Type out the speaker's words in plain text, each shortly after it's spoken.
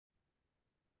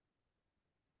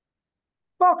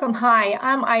Welcome. Hi,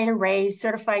 I'm Ida Reis,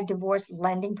 certified divorce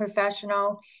lending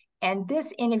professional. And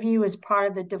this interview is part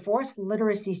of the Divorce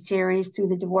Literacy Series through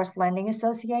the Divorce Lending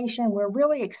Association. We're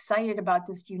really excited about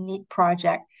this unique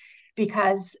project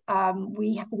because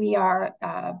we are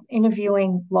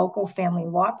interviewing local family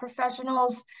law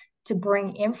professionals to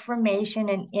bring information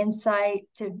and insight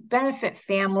to benefit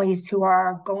families who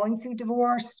are going through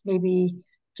divorce, maybe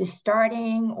just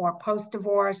starting or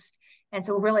post-divorce. And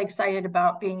so we're really excited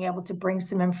about being able to bring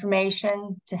some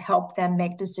information to help them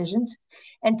make decisions.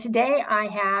 And today I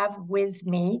have with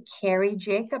me Cary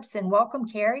Jacobson. Welcome,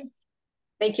 Cary.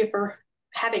 Thank you for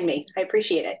having me. I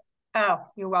appreciate it. Oh,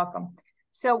 you're welcome.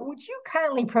 So would you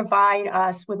kindly provide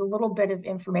us with a little bit of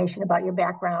information about your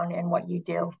background and what you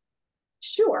do?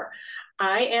 Sure.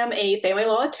 I am a family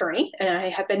law attorney and I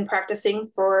have been practicing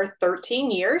for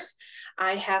 13 years.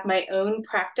 I have my own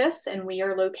practice and we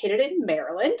are located in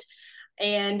Maryland.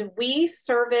 And we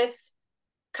service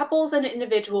couples and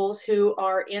individuals who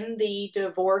are in the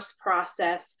divorce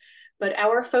process, but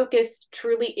our focus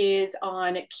truly is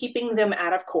on keeping them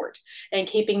out of court and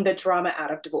keeping the drama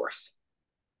out of divorce.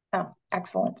 Oh,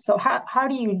 excellent. So how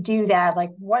do you do that?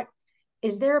 Like what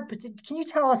is there, can you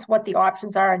tell us what the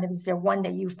options are? And is there one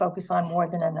that you focus on more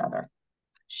than another?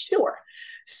 Sure.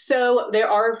 So there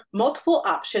are multiple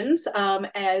options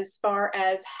as far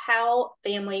as how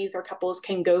families or couples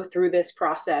can go through this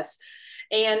process.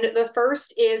 And the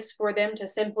first is for them to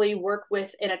simply work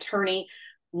with an attorney,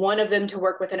 one of them to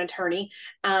work with an attorney,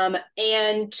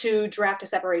 and to draft a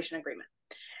separation agreement.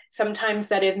 Sometimes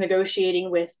that is negotiating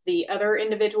with the other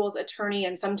individual's attorney,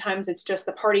 and sometimes it's just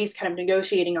the parties kind of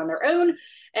negotiating on their own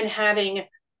and having,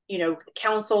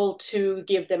 counsel to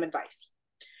give them advice.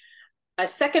 A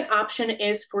second option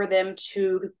is for them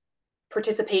to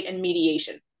participate in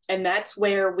mediation. And that's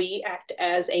where we act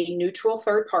as a neutral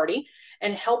third party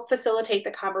and help facilitate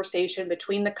the conversation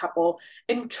between the couple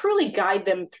and truly guide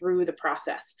them through the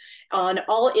process on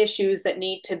all issues that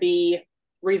need to be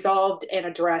resolved and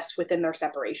addressed within their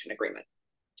separation agreement.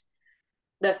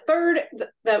 The third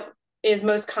that is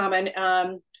most common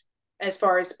as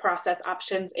far as process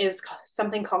options is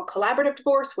something called collaborative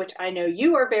divorce, which I know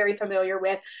you are very familiar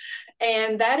with.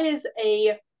 And that is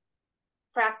a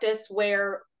practice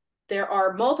where there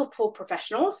are multiple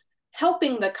professionals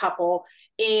helping the couple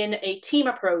in a team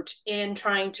approach in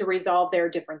trying to resolve their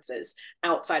differences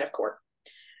outside of court.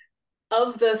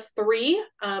 Of the three,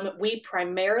 we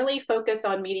primarily focus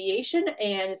on mediation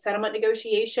and settlement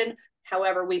negotiation.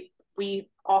 However, we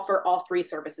offer all three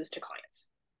services to clients.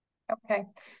 Okay.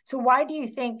 So why do you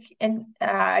think, and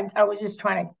I was just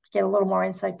trying to get a little more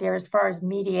insight there as far as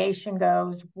mediation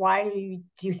goes, why do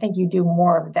you think you do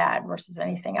more of that versus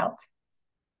anything else?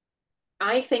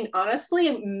 I think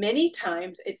honestly, many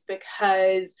times it's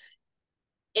because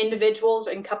individuals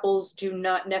and couples do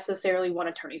not necessarily want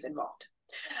attorneys involved.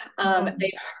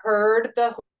 They've heard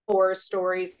the horror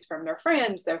stories from their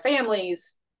friends, their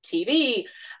families, TV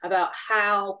about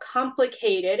how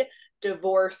complicated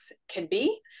divorce can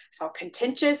be, how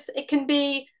contentious it can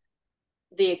be,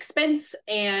 the expense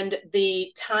and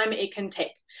the time it can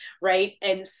take, right?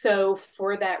 And so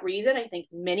for that reason, I think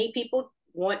many people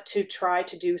want to try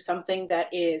to do something that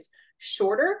is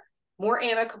shorter, more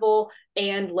amicable,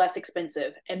 and less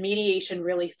expensive. And mediation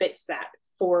really fits that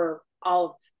for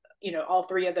all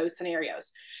three of those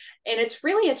scenarios. And it's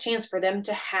really a chance for them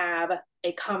to have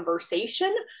a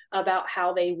conversation about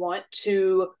how they want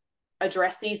to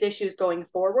address these issues going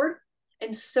forward.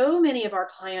 And so many of our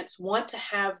clients want to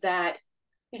have that,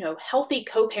 healthy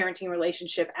co-parenting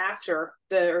relationship after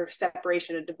their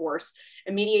separation and divorce.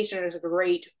 And mediation is a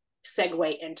great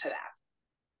segue into that.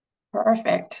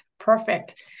 Perfect.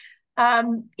 Perfect.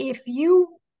 If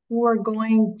you were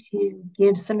going to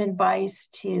give some advice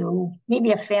to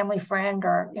maybe a family friend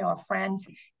or, a friend,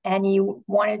 and you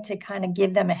wanted to kind of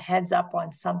give them a heads up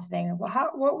on something,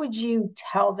 what would you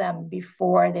tell them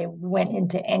before they went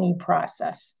into any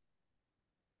process?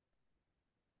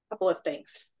 Couple of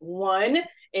things. One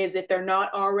is if they're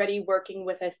not already working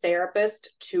with a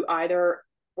therapist, to either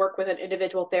work with an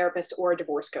individual therapist or a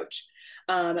divorce coach.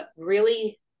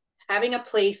 Really having a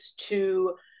place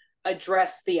to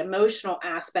address the emotional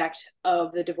aspect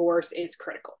of the divorce is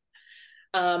critical.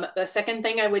 The second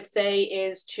thing I would say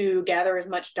is to gather as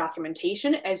much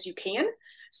documentation as you can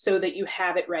so that you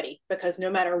have it ready, because no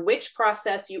matter which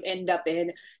process you end up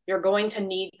in, you're going to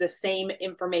need the same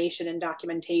information and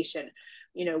documentation,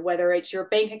 whether it's your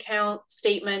bank account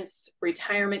statements,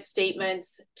 retirement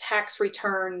statements, tax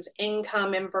returns,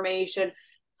 income information,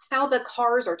 how the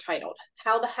cars are titled,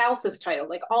 how the house is titled,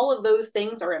 like all of those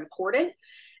things are important.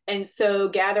 And so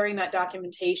gathering that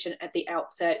documentation at the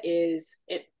outset is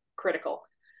critical.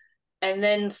 And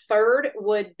then third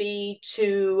would be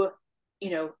to,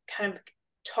 kind of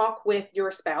talk with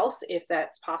your spouse, if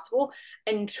that's possible,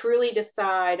 and truly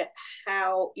decide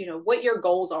how, what your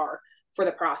goals are for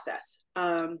the process,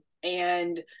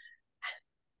 and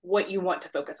what you want to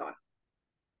focus on.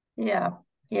 Yeah,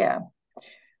 yeah.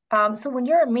 So when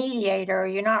you're a mediator,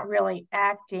 you're not really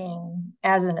acting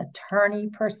as an attorney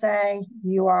per se.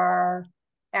 You are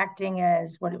acting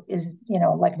as what is,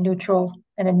 like neutral,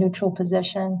 in a neutral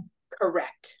position.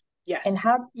 Correct. And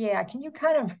Yes. can you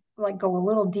kind of like go a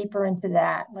little deeper into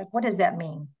that? Like, what does that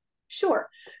mean? Sure.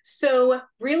 So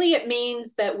really it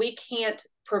means that we can't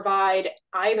provide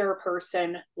either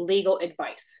person legal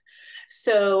advice.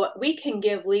 So we can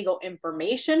give legal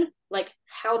information, like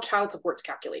how child support's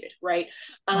calculated, right?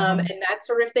 Mhm. And that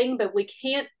sort of thing, but we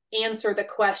can't answer the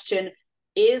question,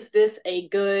 is this a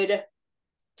good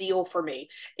deal for me?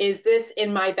 Is this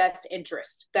in my best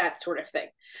interest? That sort of thing.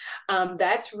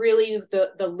 That's really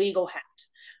the legal hat.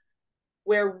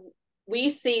 Where we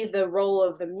see the role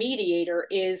of the mediator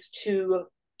is to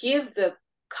give the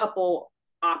couple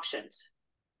options.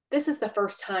 This is the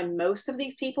first time most of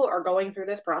these people are going through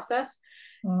this process,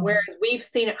 Mm. whereas we've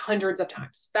seen it hundreds of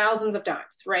times, thousands of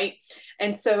times, right?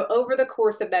 And so over the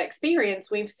course of that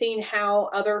experience, we've seen how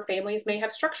other families may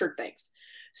have structured things.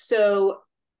 So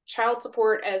child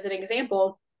support, as an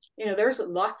example, there's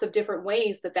lots of different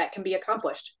ways that can be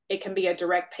accomplished. It can be a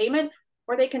direct payment,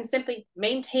 or they can simply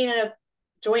maintain a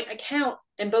joint account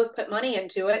and both put money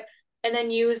into it and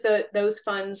then use those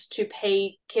funds to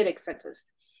pay kid expenses.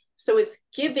 So it's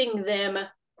giving them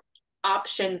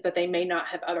options that they may not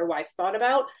have otherwise thought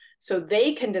about, so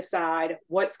they can decide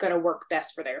what's going to work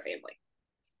best for their family.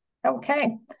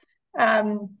 Okay.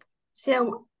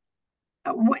 So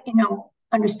what,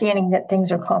 understanding that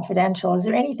things are confidential, is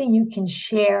there anything you can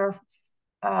share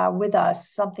with us,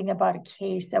 something about a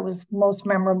case that was most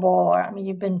memorable? Or, I mean,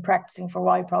 you've been practicing for a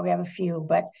while, you probably have a few,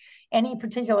 but any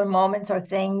particular moments or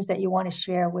things that you want to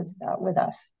share with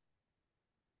us?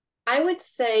 I would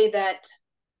say that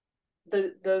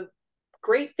the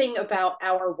great thing about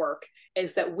our work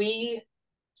is that we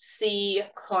see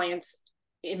clients,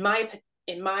 in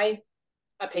my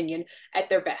opinion, at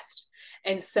their best.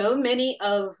 And so many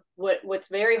of what's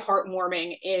very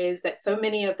heartwarming is that so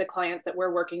many of the clients that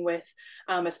we're working with,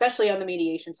 especially on the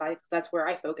mediation side, because that's where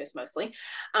I focus mostly,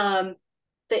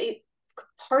 the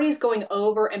parties going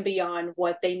over and beyond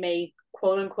what they may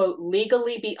quote unquote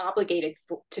legally be obligated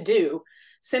to do,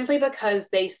 simply because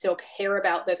they still care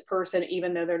about this person,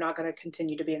 even though they're not going to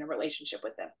continue to be in a relationship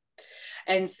with them.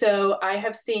 And so I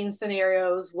have seen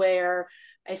scenarios where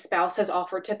a spouse has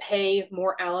offered to pay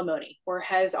more alimony, or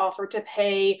has offered to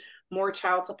pay more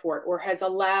child support, or has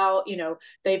allowed,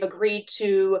 they've agreed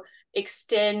to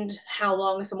extend how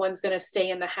long someone's going to stay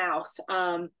in the house,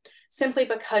 simply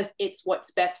because it's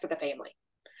what's best for the family.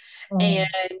 Mm,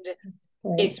 And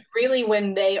it's really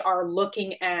when they are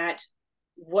looking at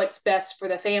what's best for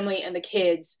the family and the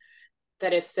kids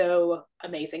that is so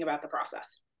amazing about the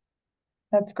process.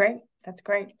 That's great. That's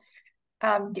great.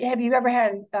 Have you ever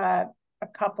had a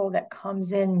couple that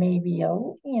comes in maybe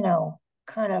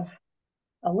kind of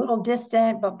a little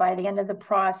distant, but by the end of the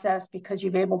process, because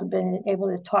you've been able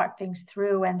to talk things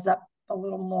through, ends up a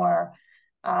little more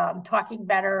talking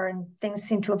better, and things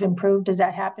seem to have improved? Does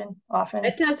that happen often?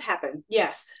 It does happen,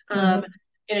 yes. Mhm.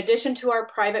 In addition to our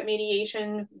private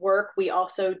mediation work, we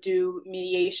also do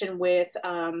mediation with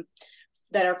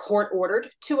that are court ordered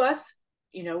to us,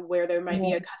 where there might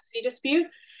be a custody dispute.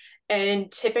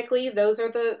 And typically those are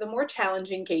the more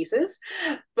challenging cases.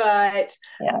 But,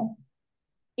 Yeah.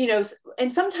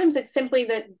 And sometimes it's simply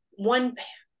that one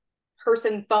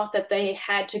person thought that they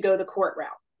had to go the court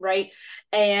route, right?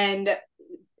 And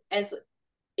as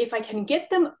if I can get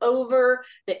them over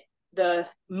the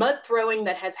mud throwing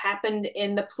that has happened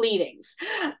in the pleadings,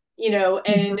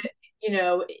 and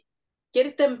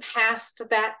get them past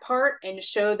that part and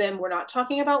show them we're not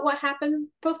talking about what happened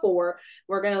before.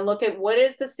 We're going to look at what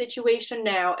is the situation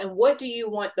now and what do you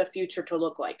want the future to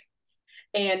look like,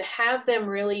 and have them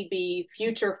really be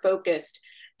future focused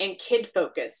and kid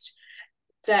focused.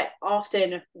 That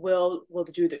often will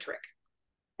do the trick.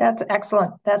 That's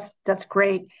excellent. That's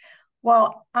great.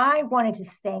 Well, I wanted to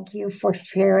thank you for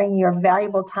sharing your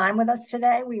valuable time with us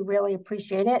today. We really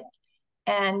appreciate it.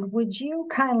 And would you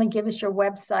kindly give us your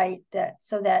website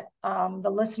so that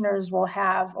the listeners will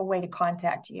have a way to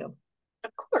contact you?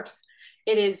 Of course.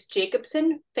 It is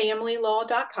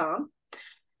jacobsonfamilylaw.com,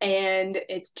 and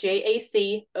it's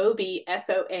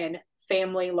JACOBSON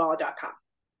familylaw.com.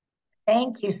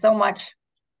 Thank you so much.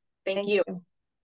 Thank you.